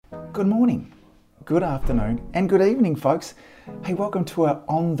Good morning, good afternoon, and good evening, folks. Hey, welcome to an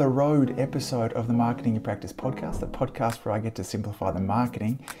on the road episode of the Marketing in Practice podcast, the podcast where I get to simplify the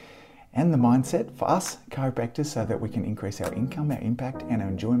marketing and the mindset for us chiropractors so that we can increase our income, our impact, and our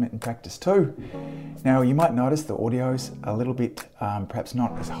enjoyment in practice too. Now, you might notice the audio's a little bit perhaps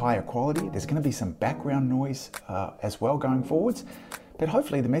not as high a quality. There's going to be some background noise as well going forwards, but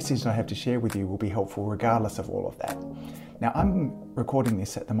hopefully the message I have to share with you will be helpful regardless of all of that. Now, I'm recording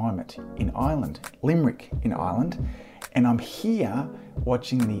this at the moment in Ireland, Limerick in Ireland, and I'm here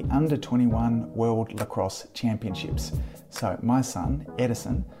watching the Under 21 World Lacrosse Championships. So my son,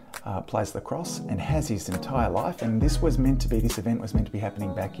 Edison, plays lacrosse and has his entire life, and this event was meant to be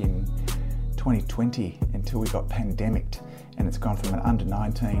happening back in 2020 until we got pandemicked, and it's gone from an under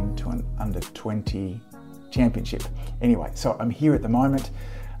 19 to an under 20 championship. Anyway, so I'm here at the moment.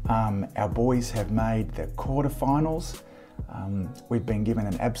 Our boys have made the quarterfinals. We've been given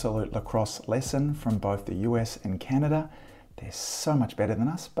an absolute lacrosse lesson from both the US and Canada. They're so much better than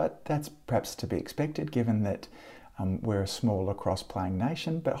us, but that's perhaps to be expected given that we're a small lacrosse playing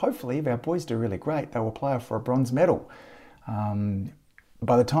nation. But hopefully if our boys do really great, they will play for a bronze medal.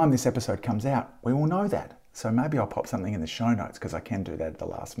 By the time this episode comes out, we will know that. So maybe I'll pop something in the show notes because I can do that at the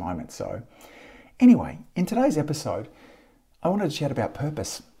last moment. So anyway, in today's episode, I wanted to chat about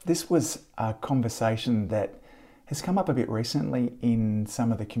purpose. This was a conversation that has come up a bit recently in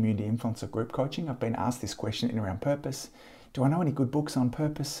some of the community influencer group coaching. I've been asked this question in around purpose. Do I know any good books on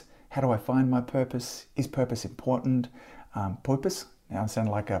purpose? How do I find my purpose? Is purpose important? Purpose? Now I sound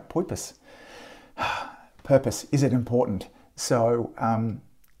like a poipus. Purpose, is it important? So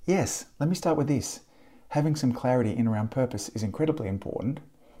yes, let me start with this. Having some clarity in around purpose is incredibly important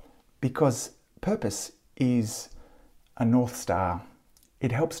because purpose is a North Star.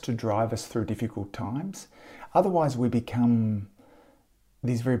 It helps to drive us through difficult times. Otherwise, we become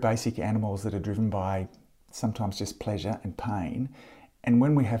these very basic animals that are driven by sometimes just pleasure and pain. And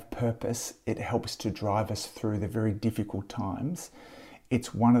when we have purpose, it helps to drive us through the very difficult times.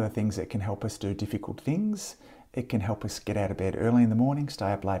 It's one of the things that can help us do difficult things. It can help us get out of bed early in the morning,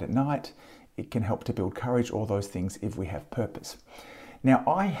 stay up late at night. It can help to build courage, all those things if we have purpose. Now,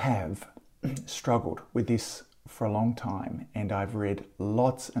 I have struggled with this for a long time, and I've read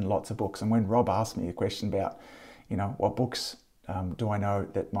lots and lots of books. And when Rob asked me a question about, what books do I know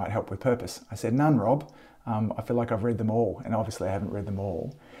that might help with purpose, I said, none, Rob. I feel like I've read them all, and obviously I haven't read them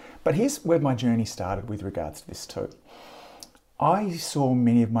all. But here's where my journey started with regards to this too. I saw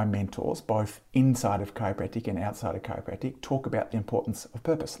many of my mentors, both inside of chiropractic and outside of chiropractic, talk about the importance of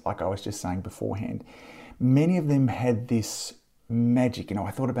purpose, like I was just saying beforehand. Many of them had this magic.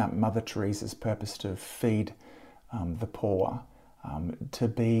 I thought about Mother Teresa's purpose to feed the poor, to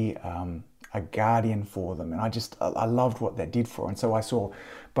be a guardian for them. And I loved what that did for her. And so I saw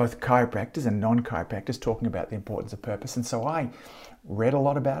both chiropractors and non-chiropractors talking about the importance of purpose. And so I read a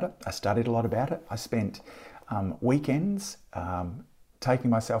lot about it. I studied a lot about it. I spent weekends taking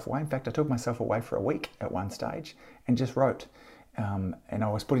myself away. In fact, I took myself away for a week at one stage and just wrote. And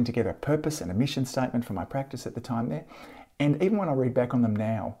I was putting together a purpose and a mission statement for my practice at the time there. And even when I read back on them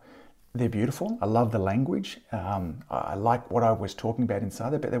now, they're beautiful. I love the language. I like what I was talking about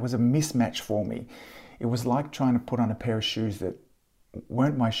inside there, but there was a mismatch for me. It was like trying to put on a pair of shoes that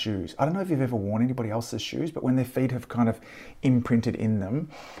weren't my shoes. I don't know if you've ever worn anybody else's shoes, but when their feet have kind of imprinted in them,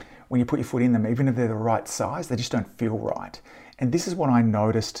 when you put your foot in them, even if they're the right size, they just don't feel right. And this is what I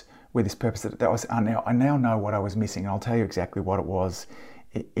noticed with this purpose. I now know what I was missing, and I'll tell you exactly what it was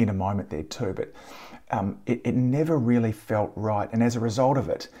in a moment there too. But it never really felt right, and as a result of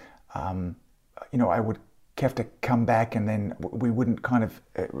it, I would have to come back, and then we wouldn't kind of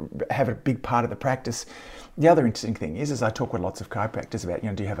have a big part of the practice. The other interesting thing is I talk with lots of chiropractors about,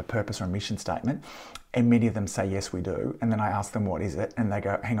 do you have a purpose or a mission statement? And many of them say, yes, we do. And then I ask them, what is it? And they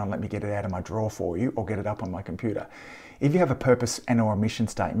go, hang on, let me get it out of my drawer for you or get it up on my computer. If you have a purpose and or a mission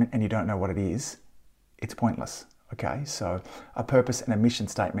statement and you don't know what it is, it's pointless. Okay, so a purpose and a mission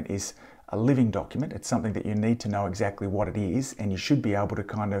statement is a living document. It's something that you need to know exactly what it is, and you should be able to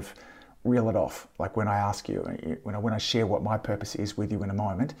kind of reel it off. Like when I ask you, when I share what my purpose is with you in a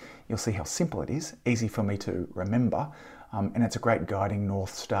moment, you'll see how simple it is, easy for me to remember, and it's a great guiding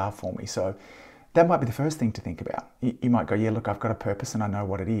North Star for me. So that might be the first thing to think about. You might go, yeah, look, I've got a purpose and I know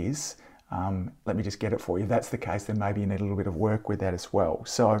what it is. Let me just get it for you. If that's the case, then maybe you need a little bit of work with that as well.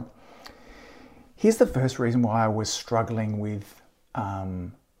 So here's the first reason why I was struggling with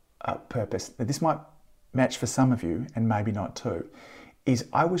purpose. Now, this might match for some of you and maybe not too, is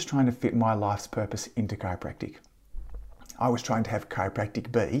I was trying to fit my life's purpose into chiropractic. I was trying to have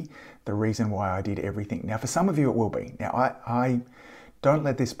chiropractic be the reason why I did everything. Now, for some of you, it will be. Now, I don't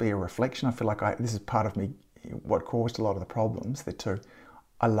let this be a reflection. I feel like this is part of me, what caused a lot of the problems. That too,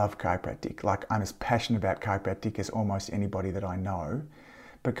 I love chiropractic. Like, I'm as passionate about chiropractic as almost anybody that I know.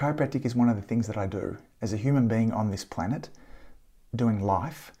 But chiropractic is one of the things that I do. As a human being on this planet, doing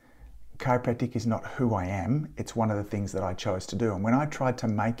life, chiropractic is not who I am. It's one of the things that I chose to do. And when I tried to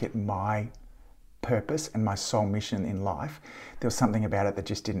make it my purpose and my sole mission in life, there was something about it that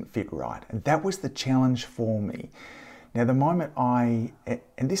just didn't fit right. And that was the challenge for me. Now, the moment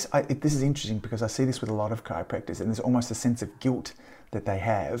this is interesting because I see this with a lot of chiropractors, and there's almost a sense of guilt that they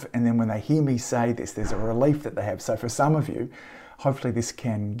have. And then when they hear me say this, there's a relief that they have. So for some of you, hopefully this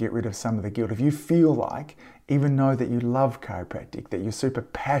can get rid of some of the guilt. If you feel like, even know that you love chiropractic, that you're super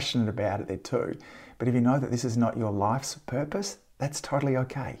passionate about it there too, but if you know that this is not your life's purpose, that's totally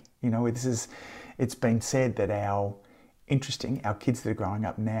okay. It's been said that our kids that are growing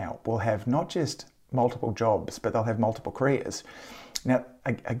up now will have not just multiple jobs, but they'll have multiple careers. Now,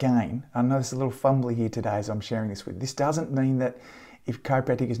 again, I know it's a little fumbly here today as I'm sharing this with you. This doesn't mean that if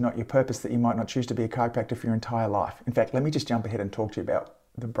chiropractic is not your purpose, that you might not choose to be a chiropractor for your entire life. In fact, let me just jump ahead and talk to you about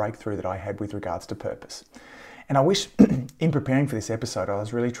the breakthrough that I had with regards to purpose. And I wish, in preparing for this episode, I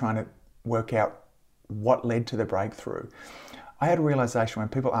was really trying to work out what led to the breakthrough. I had a realization when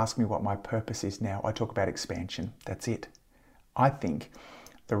people ask me what my purpose is now, I talk about expansion. That's it. I think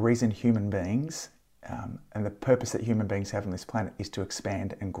the reason human beings and the purpose that human beings have on this planet is to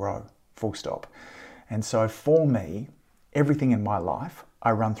expand and grow, full stop. And so for me, everything in my life,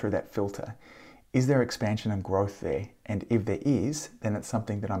 I run through that filter. Is there expansion and growth there? And if there is, then it's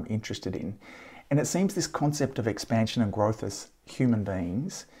something that I'm interested in. And it seems this concept of expansion and growth as human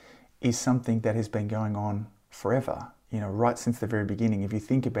beings is something that has been going on forever, right since the very beginning. If you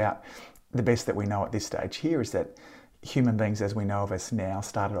think about the best that we know at this stage here is that human beings as we know of us now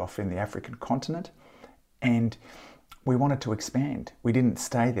started off in the African continent, and we wanted to expand. We didn't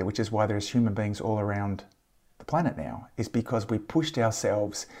stay there, which is why there's human beings all around the planet now, is because we pushed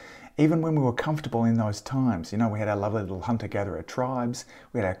ourselves, even when we were comfortable in those times. We had our lovely little hunter-gatherer tribes,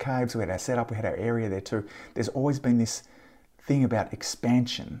 we had our caves, we had our setup, we had our area there too. There's always been this thing about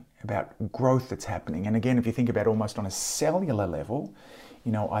expansion, about growth that's happening. And again, if you think about almost on a cellular level,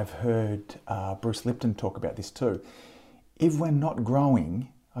 I've heard Bruce Lipton talk about this too. If we're not growing,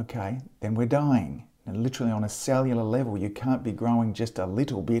 okay, then we're dying. And literally on a cellular level, you can't be growing just a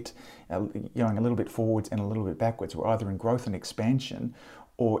little bit, going a little bit forwards and a little bit backwards. We're either in growth and expansion,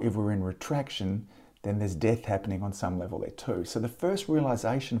 or if we're in retraction, then there's death happening on some level there too. So the first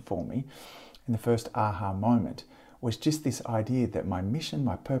realization for me, and the first aha moment, was just this idea that my mission,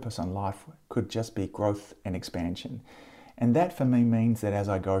 my purpose on life could just be growth and expansion. And that for me means that as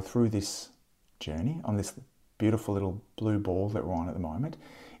I go through this journey on this beautiful little blue ball that we're on at the moment,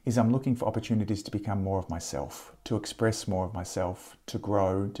 is I'm looking for opportunities to become more of myself, to express more of myself, to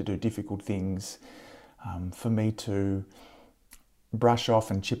grow, to do difficult things, for me to brush off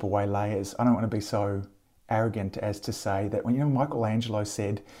and chip away layers. I don't want to be so arrogant as to say that when, Michelangelo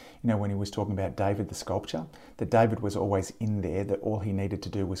said, when he was talking about David the sculpture, that David was always in there, that all he needed to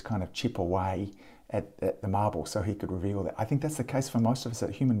do was kind of chip away at the marble so he could reveal that. I think that's the case for most of us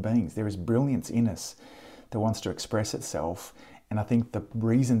as human beings. There is brilliance in us that wants to express itself. And I think the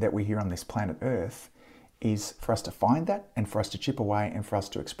reason that we're here on this planet Earth is for us to find that and for us to chip away and for us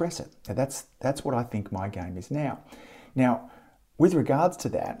to express it. And that's what I think my game is now. Now, with regards to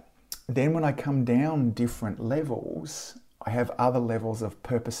that, then when I come down different levels, I have other levels of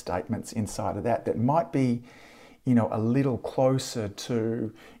purpose statements inside of that might be, a little closer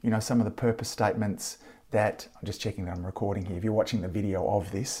to, some of the purpose statements that, I'm just checking that I'm recording here. If you're watching the video of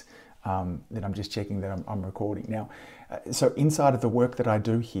this, then I'm just checking that I'm recording. Now, so inside of the work that I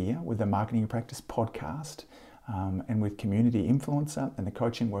do here with the Marketing Your Practice podcast, and with Community Influencer and the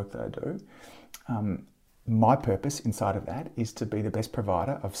coaching work that I do, my purpose inside of that is to be the best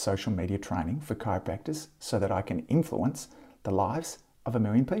provider of social media training for chiropractors so that I can influence the lives of 1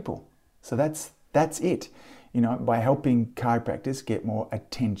 million people. So that's it. By helping chiropractors get more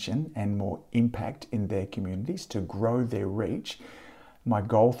attention and more impact in their communities to grow their reach, my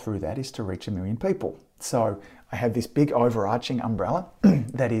goal through that is to reach 1 million people. So I have this big overarching umbrella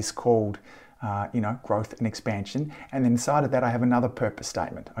that is called, growth and expansion. And then inside of that, I have another purpose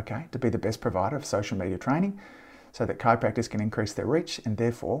statement, okay, to be the best provider of social media training so that chiropractors can increase their reach and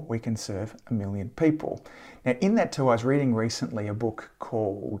therefore we can serve 1 million people. Now, in that too, I was reading recently a book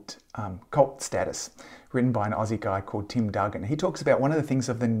called Cult Status, written by an Aussie guy called Tim Duggan. He talks about one of the things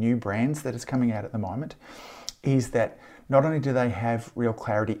of the new brands that is coming out at the moment is that not only do they have real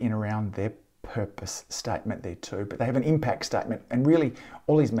clarity in around their purpose statement there too, but they have an impact statement. And really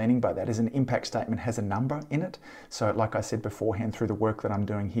all he's meaning by that is an impact statement has a number in it. So like I said beforehand, through the work that I'm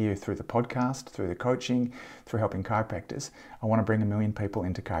doing here, through the podcast, through the coaching, through helping chiropractors, I want to bring 1 million people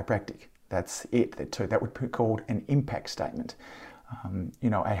into chiropractic. That's it. That would be called an impact statement.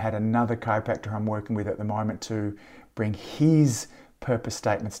 I had another chiropractor I'm working with at the moment to bring his purpose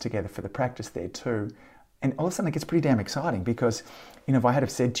statements together for the practice there too. And all of a sudden it gets pretty damn exciting because, if I had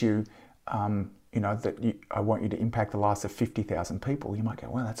have said to you, I want you to impact the lives of 50,000 people, you might go,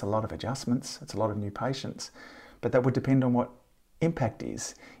 well, that's a lot of adjustments. That's a lot of new patients. But that would depend on what impact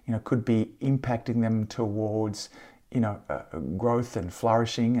is. Could be impacting them towards, growth and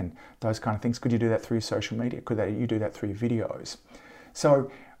flourishing and those kind of things. Could you do that through social media? Could you do that through your videos?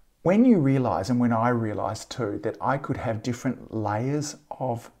 So when you realize, and when I realized too, that I could have different layers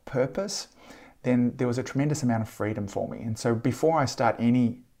of purpose, then there was a tremendous amount of freedom for me. And so before I start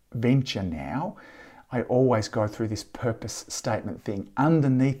any venture now, I always go through this purpose statement thing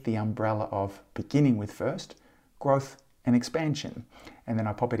underneath the umbrella of beginning with first growth and expansion. And then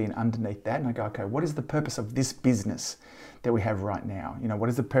I pop it in underneath that and I go, okay, what is the purpose of this business that we have right now? What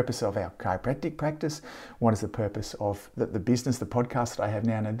is the purpose of our chiropractic practice? What is the purpose of the business, the podcast that I have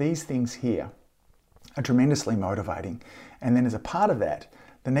now? Now, these things here are tremendously motivating. And then as a part of that,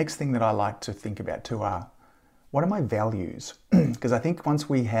 the next thing that I like to think about too are, what are my values? Because I think once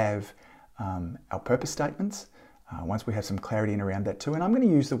we have our purpose statements, once we have some clarity in around that too, and I'm going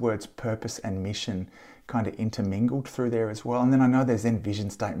to use the words purpose and mission kind of intermingled through there as well. And then I know there's then vision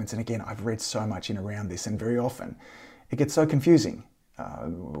statements. And again, I've read so much in around this, and very often it gets so confusing.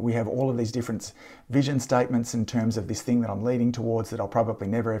 We have all of these different vision statements in terms of this thing that I'm leading towards that I'll probably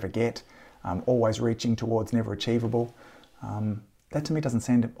never ever get, always reaching towards, never achievable. That to me doesn't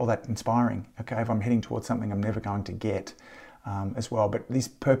sound all that inspiring. Okay, if I'm heading towards something I'm never going to get as well. But these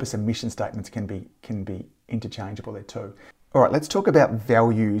purpose and mission statements can be interchangeable there too. All right, let's talk about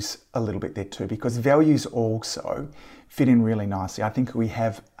values a little bit there too, because values also fit in really nicely. I think we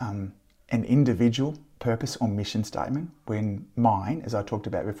have an individual purpose or mission statement, when mine, as I talked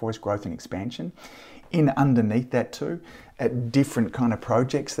about before, is growth and expansion. In underneath that too, at different kind of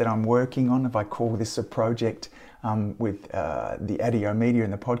projects that I'm working on, if I call this a project with the ADIO Media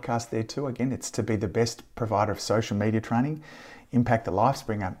and the podcast there too, again, it's to be the best provider of social media training, impact the lives,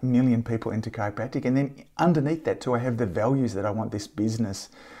 bring 1 million people into chiropractic. And then underneath that too, I have the values that I want this business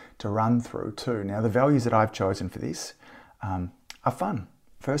to run through too. Now, the values that I've chosen for this are fun.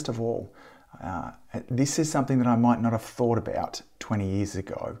 First of all, this is something that I might not have thought about 20 years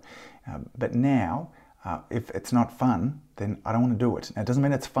ago. But now, if it's not fun, then I don't want to do it. Now, it doesn't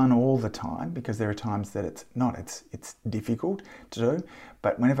mean it's fun all the time, because there are times that it's not. It's difficult to do.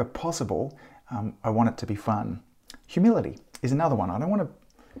 But whenever possible, I want it to be fun. Humility is another one. I don't want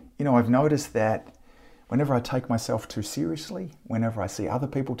to, I've noticed that whenever I take myself too seriously, whenever I see other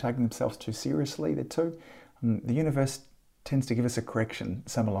people taking themselves too seriously, the universe tends to give us a correction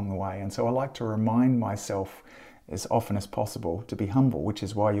some along the way. And so I like to remind myself as often as possible to be humble, which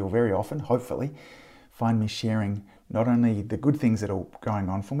is why you'll very often, hopefully, find me sharing not only the good things that are going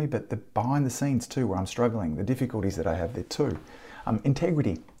on for me, but the behind the scenes too, where I'm struggling, the difficulties that I have there too.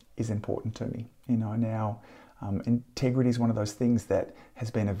 Integrity is important to me. Integrity is one of those things that has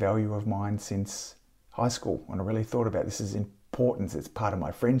been a value of mine since high school, when I really thought about this is important. It's part of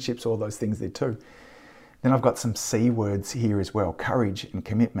my friendships, all those things there too. Then I've got some C words here as well: courage and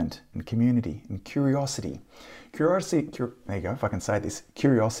commitment and community and curiosity. There you go, if I can say this.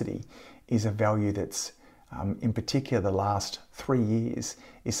 Curiosity is a value that's, in particular the last 3 years,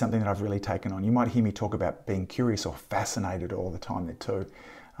 is something that I've really taken on. You might hear me talk about being curious or fascinated all the time there too.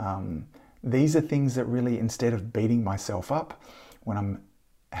 These are things that really, instead of beating myself up when I'm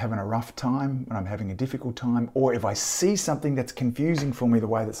having a rough time, when I'm having a difficult time, or if I see something that's confusing for me the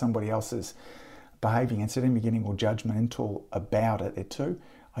way that somebody else is behaving, instead of me getting all judgmental about it there too,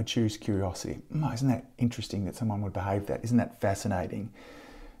 I choose curiosity. Isn't that interesting that someone would behave that? Isn't that fascinating?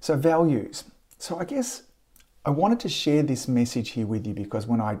 So values. So I guess I wanted to share this message here with you because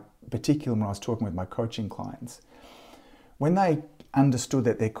particularly when I was talking with my coaching clients, when they understood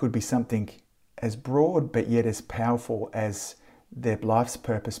that there could be something as broad but yet as powerful as their life's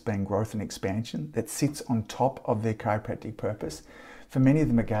purpose being growth and expansion that sits on top of their chiropractic purpose, for many of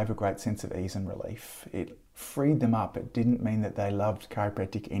them it gave a great sense of ease and relief. It freed them up. It didn't mean that they loved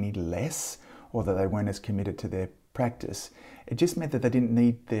chiropractic any less or that they weren't as committed to their practice. It just meant that they didn't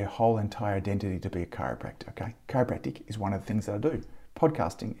need their whole entire identity to be a chiropractor. Okay, chiropractic is one of the things that I do.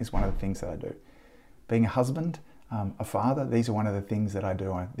 Podcasting is one of the things that I do. Being a husband, a father. These are one of the things that I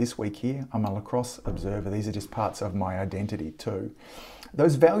do. This week here, I'm a lacrosse observer. These are just parts of my identity too.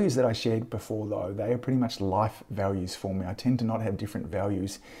 Those values that I shared before though, they are pretty much life values for me. I tend to not have different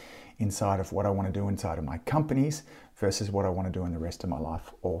values inside of what I want to do inside of my companies versus what I want to do in the rest of my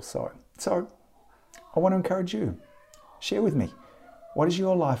life also. So I want to encourage you, share with me, what is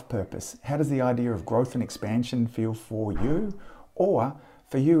your life purpose? How does the idea of growth and expansion feel for you? Or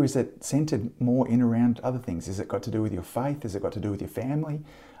for you, is it centered more in around other things? Has it got to do with your faith? Has it got to do with your family?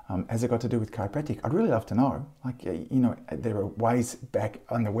 Has it got to do with chiropractic? I'd really love to know. There are ways back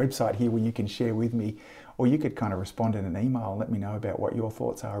on the website here where you can share with me, or you could kind of respond in an email and let me know about what your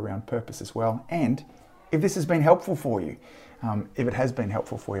thoughts are around purpose as well. And if this has been helpful for you, if it has been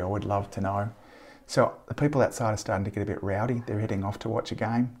helpful for you, I would love to know. So the people outside are starting to get a bit rowdy. They're heading off to watch a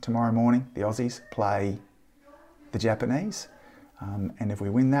game. Tomorrow morning, the Aussies play the Japanese. And if we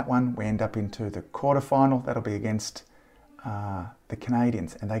win that one, we end up into the quarterfinal. That'll be against the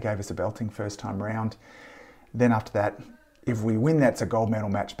Canadians, and they gave us a belting first time round. Then after that, if we win, that's a gold medal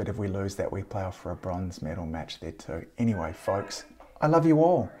match, but if we lose that, we play off for a bronze medal match there too. Anyway, folks, I love you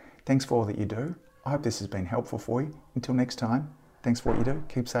all. Thanks for all that you do. I hope this has been helpful for you. Until next time, thanks for what you do.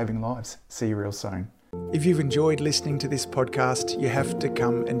 Keep saving lives. See you real soon. If you've enjoyed listening to this podcast, you have to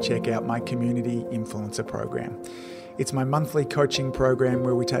come and check out my Community Influencer Program. It's my monthly coaching program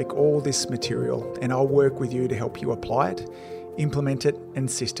where we take all this material and I'll work with you to help you apply it, implement it, and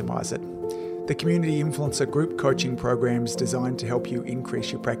systemize it. The Community Influencer Group Coaching Program is designed to help you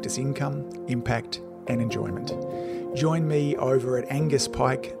increase your practice income, impact, and enjoyment. Join me over at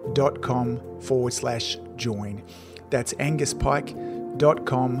anguspike.com/join. That's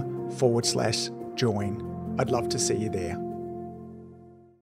anguspike.com/join. I'd love to see you there.